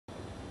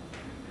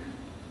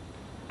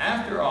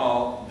after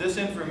all, this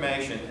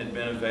information had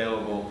been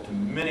available to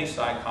many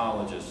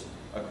psychologists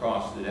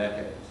across the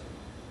decades,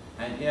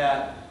 and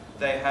yet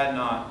they had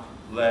not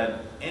led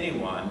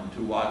anyone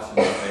to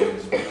Watson's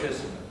famous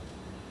participant.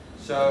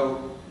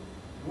 So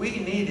we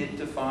needed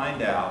to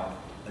find out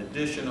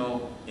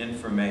additional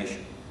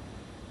information.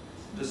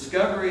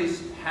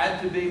 Discoveries had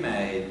to be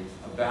made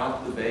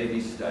about the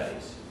baby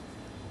studies,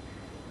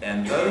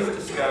 and those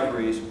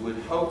discoveries would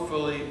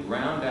hopefully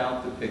round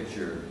out the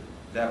picture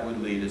that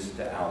would lead us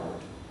to Albert.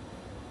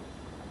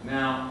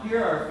 Now,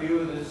 here are a few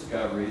of the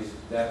discoveries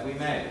that we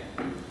made.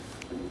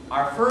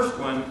 Our first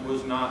one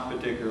was not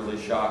particularly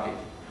shocking.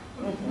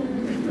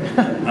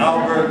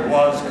 Albert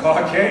was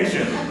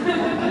Caucasian.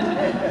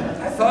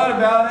 I thought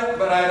about it,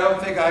 but I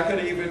don't think I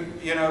could even,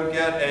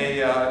 get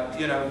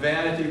a,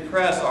 Vanity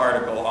Press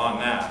article on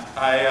that.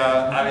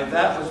 I mean,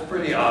 that was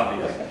pretty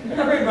obvious.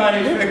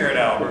 Everybody figured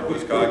Albert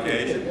was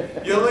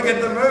Caucasian. You look at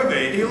the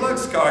movie, he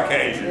looks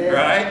Caucasian,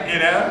 right?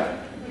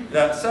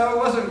 So it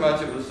wasn't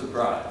much of a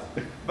surprise.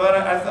 But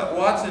I thought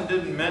Watson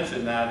didn't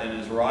mention that in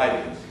his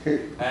writings,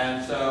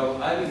 and so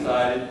I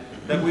decided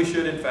that we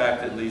should, in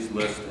fact, at least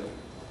list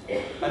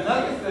it.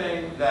 Another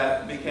thing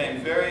that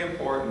became very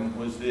important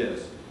was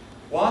this.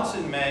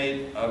 Watson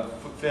made a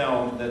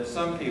film that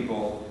some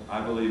people,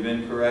 I believe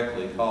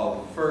incorrectly,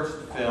 called the first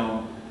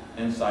film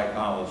in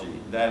psychology.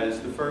 That is,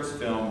 the first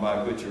film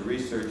by which a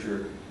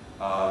researcher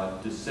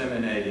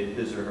disseminated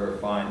his or her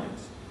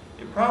findings.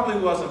 It probably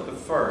wasn't the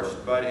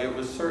first, but it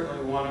was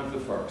certainly one of the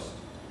first.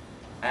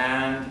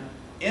 And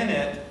in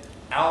it,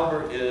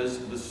 Albert is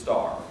the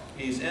star.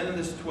 He's in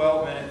this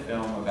 12-minute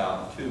film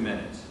about 2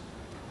 minutes.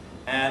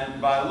 And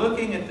by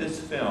looking at this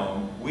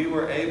film, we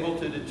were able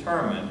to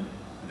determine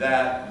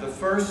that the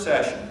first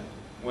session,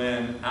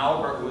 when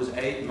Albert was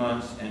 8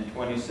 months and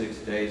 26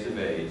 days of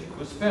age,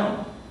 was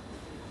filmed.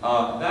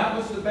 That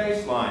was the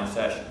baseline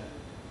session.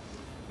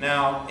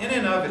 Now, in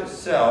and of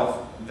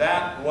itself,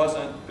 that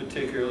wasn't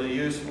particularly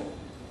useful.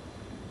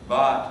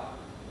 But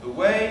the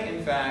way,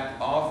 in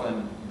fact,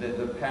 often that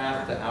the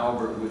path to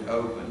Albert would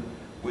open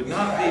would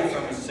not be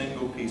from a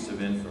single piece of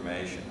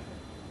information.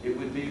 It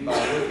would be by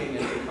looking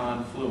at the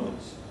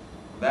confluence.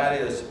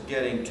 That is,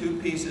 getting two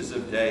pieces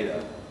of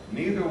data,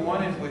 neither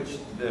one in which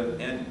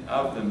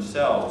of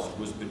themselves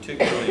was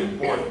particularly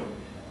important,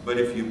 but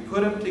if you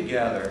put them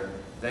together,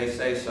 they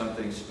say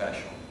something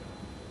special.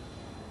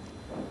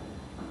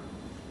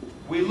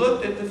 We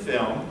looked at the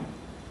film.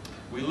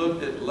 We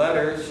looked at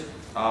letters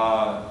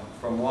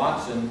from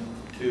Watson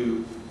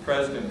to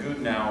President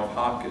Goodenow of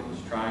Hopkins,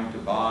 trying to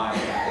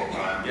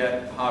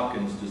get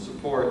Hopkins to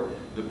support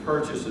the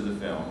purchase of the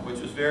film, which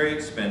was very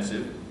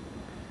expensive.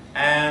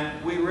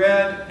 And we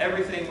read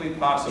everything we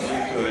possibly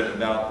could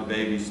about the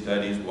baby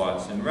studies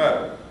Watson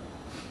wrote.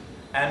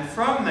 And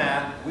from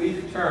that, we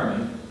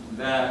determined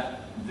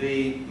that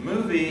the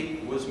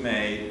movie was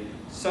made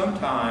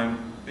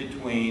sometime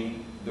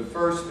between, the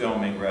first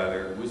filming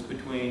rather, was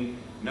between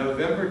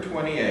November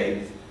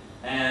 28th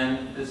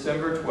and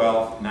December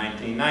 12th,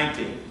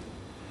 1919.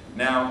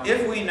 Now,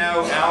 if we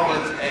know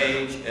Albert's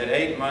age at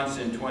 8 months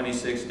and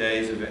 26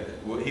 days,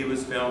 he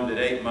was filmed at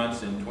 8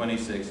 months and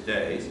 26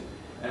 days,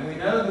 and we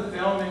know the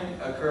filming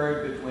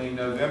occurred between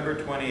November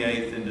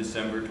 28th and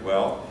December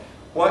 12th,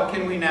 what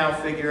can we now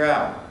figure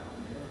out?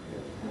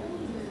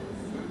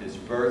 His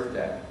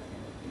birthday.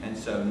 And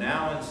so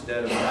now,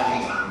 instead of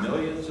hunting for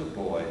millions of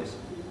boys,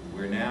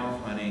 we're now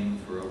hunting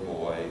for a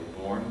boy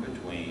born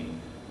between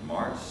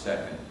March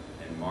 2nd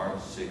and March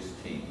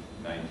 16th,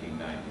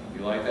 1990.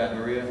 You like that,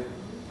 Maria?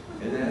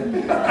 It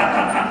is?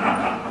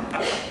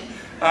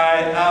 All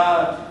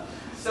right,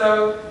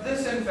 so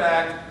this, in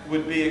fact,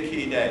 would be a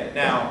key day.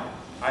 Now,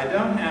 I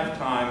don't have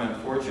time,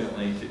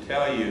 unfortunately, to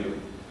tell you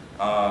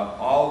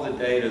all the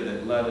data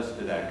that led us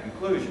to that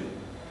conclusion.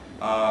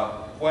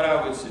 What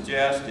I would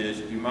suggest is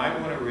you might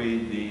want to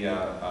read the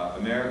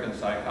American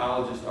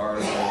Psychologist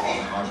article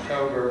from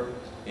October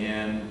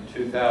in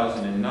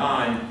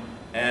 2009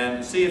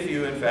 and see if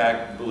you, in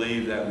fact,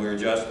 believe that we're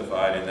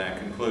justified in that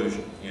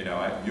conclusion.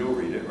 You'll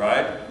read it,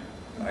 right?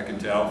 I can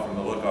tell from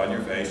the look on your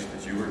face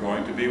that you were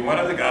going to be one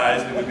of the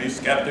guys that would be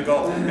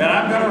skeptical, and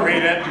I'm going to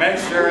read it and make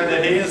sure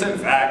that he is, in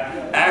fact,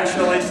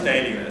 actually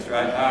stating this,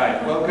 right? All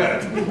right, well,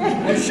 good.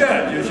 You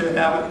should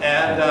have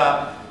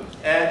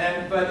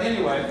it. But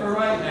anyway, for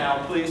right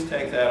now, please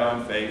take that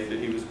on faith that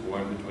he was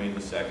born between the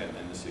 2nd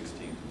and the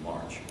 16th of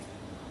March.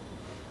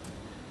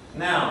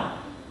 Now,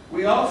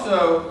 we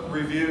also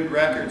reviewed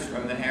records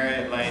from the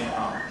Harriet Lane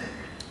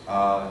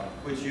Home,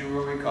 which you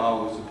will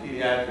recall was a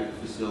pediatric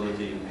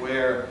facility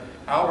where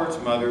Albert's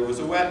mother was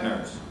a wet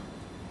nurse.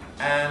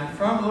 And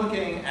from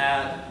looking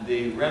at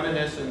the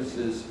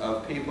reminiscences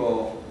of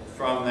people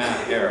from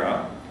that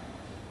era,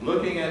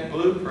 looking at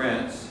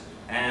blueprints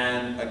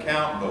and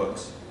account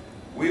books,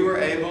 we were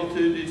able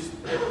to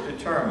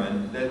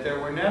determine that there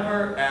were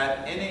never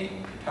at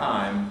any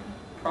time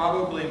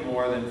probably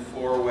more than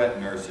 4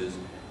 wet nurses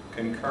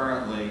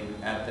concurrently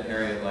at the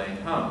Harriet Lane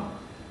home.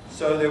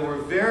 So there were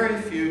very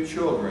few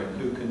children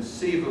who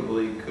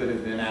conceivably could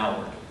have been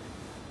Albert.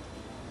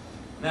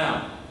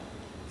 Now,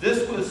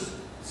 this was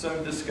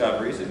some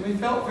discoveries, and we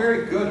felt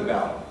very good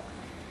about it.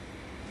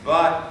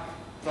 But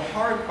the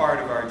hard part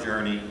of our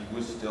journey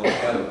was still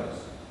ahead of us.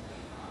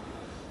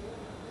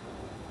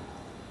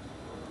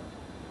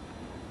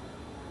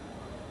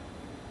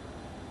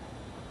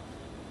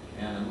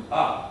 And,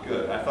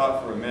 good. I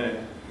thought for a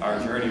minute our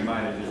journey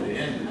might have just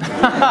ended.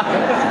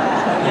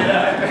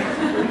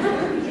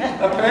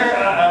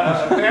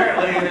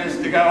 Apparently it is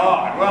to go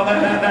on. Well,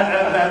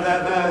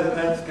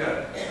 that's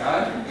good.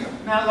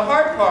 Now, the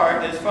hard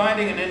part is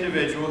finding an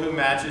individual who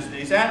matches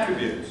these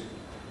attributes.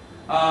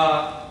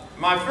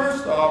 My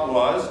first thought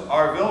was,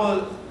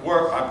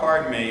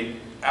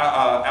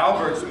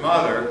 Albert's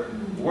mother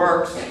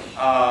works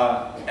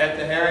at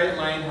the Harriet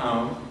Lane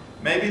home.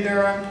 Maybe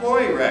there are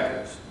employee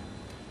records.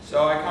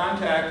 So I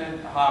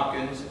contacted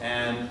Hopkins,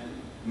 and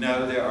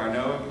no, there are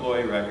no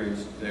employee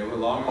records. They were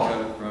long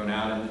ago thrown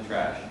out in the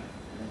trash.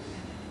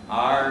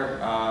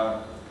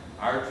 Our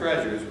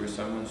treasures were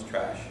someone's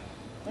trash,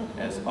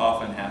 as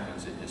often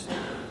happens in history.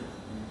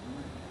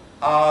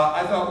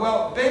 I thought,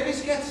 well,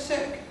 babies get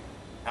sick.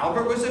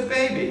 Albert was a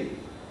baby.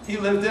 He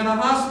lived in a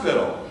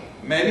hospital.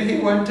 Maybe he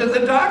went to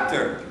the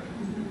doctor.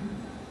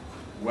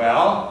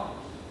 Well,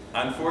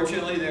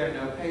 unfortunately, there are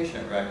no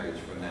patient records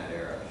from that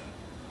era.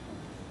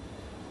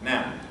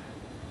 Now,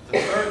 the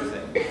third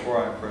thing, before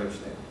I approach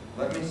them,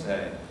 let me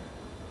say,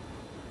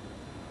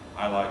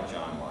 I like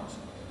John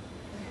Watson.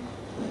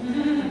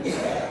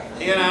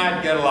 He and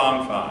I'd get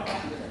along fine,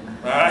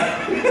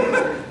 right?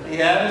 He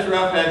had his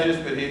rough edges,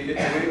 but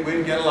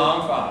we'd get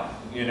along fine,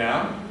 you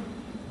know?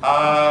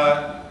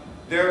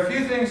 There are a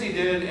few things he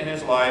did in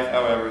his life,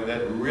 however,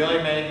 that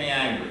really made me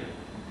angry,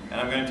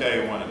 and I'm going to tell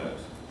you one of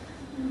those.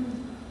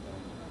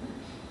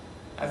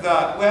 I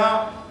thought,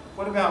 well,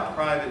 what about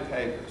private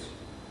papers?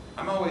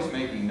 I'm always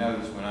making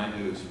notes when I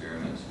do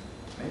experiments.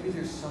 Maybe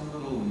there's some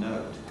little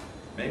note.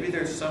 Maybe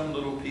there's some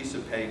little piece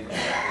of paper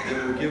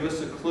that will give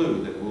us a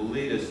clue that will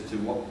lead us to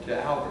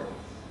Albert.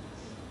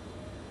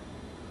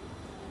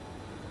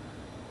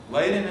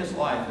 Late in his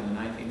life, in the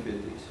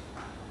 1950s,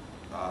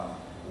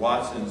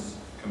 Watson's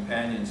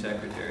companion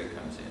secretary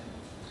comes in.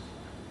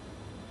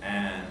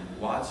 And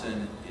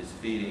Watson is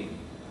feeding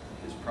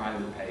his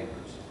private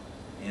papers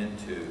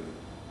into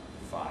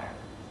fire.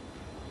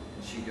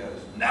 And she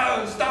goes,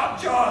 "No,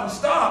 stop, John,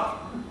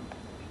 stop!"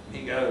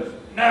 He goes,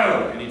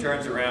 "No!" And he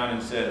turns around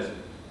and says,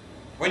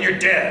 "When you're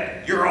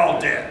dead, you're all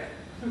dead."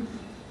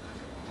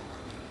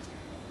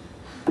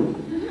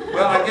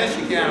 Well, I guess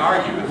you can't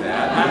argue with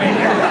that. I mean,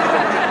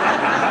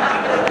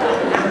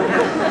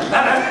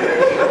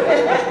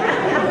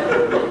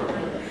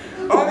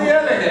 on the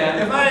other hand,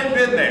 if I had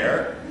been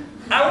there,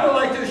 I would have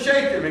liked to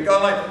shake him and go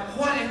like,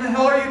 "What in the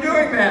hell are you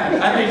doing,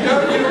 man?" I mean,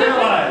 don't you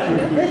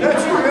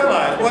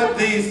realize what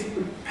these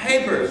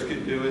papers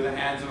could do in the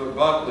hands of a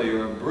Buckley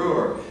or a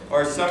Brewer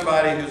or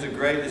somebody who's a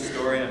great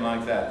historian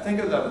like that? Think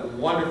of the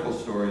wonderful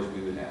stories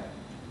we would have.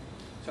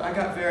 So I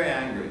got very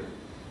angry.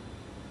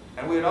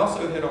 And we had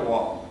also hit a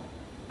wall.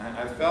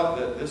 I felt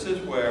that this is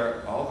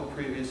where all the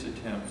previous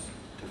attempts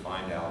to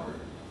find Albert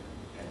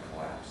had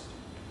collapsed.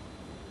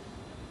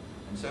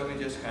 And so we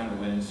just kind of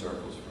went in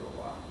circles for a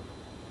while.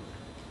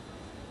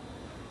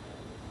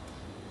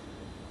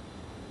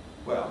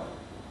 Well,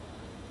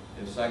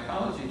 if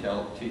psychology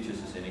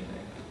teaches us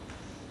anything,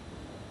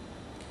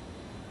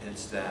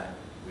 it's that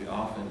we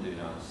often do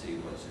not see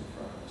what's in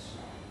front of us.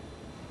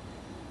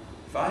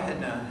 If I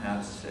had known how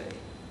to say,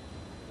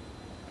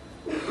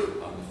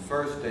 on the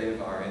first day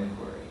of our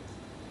inquiry,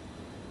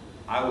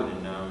 I would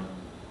have known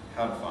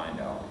how to find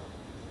Albert.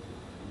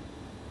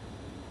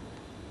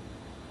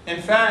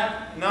 In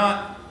fact,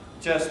 not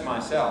just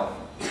myself,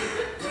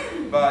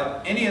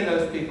 but any of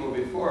those people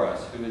before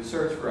us who had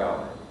searched for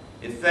Albert,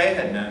 if they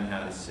had known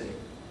how to see,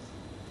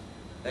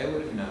 they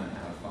would have known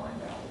how to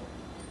find Albert.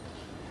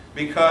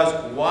 Because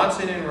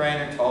Watson and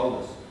Rayner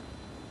told us.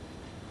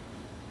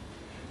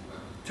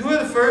 Two of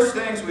the first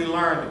things we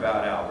learned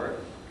about Albert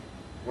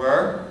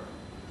were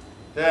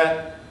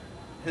that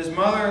his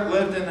mother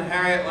lived in the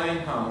Harriet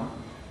Lane home,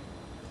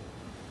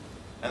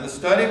 and the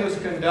study was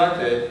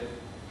conducted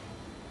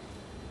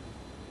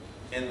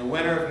in the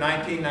winter of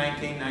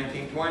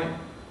 1919-1920.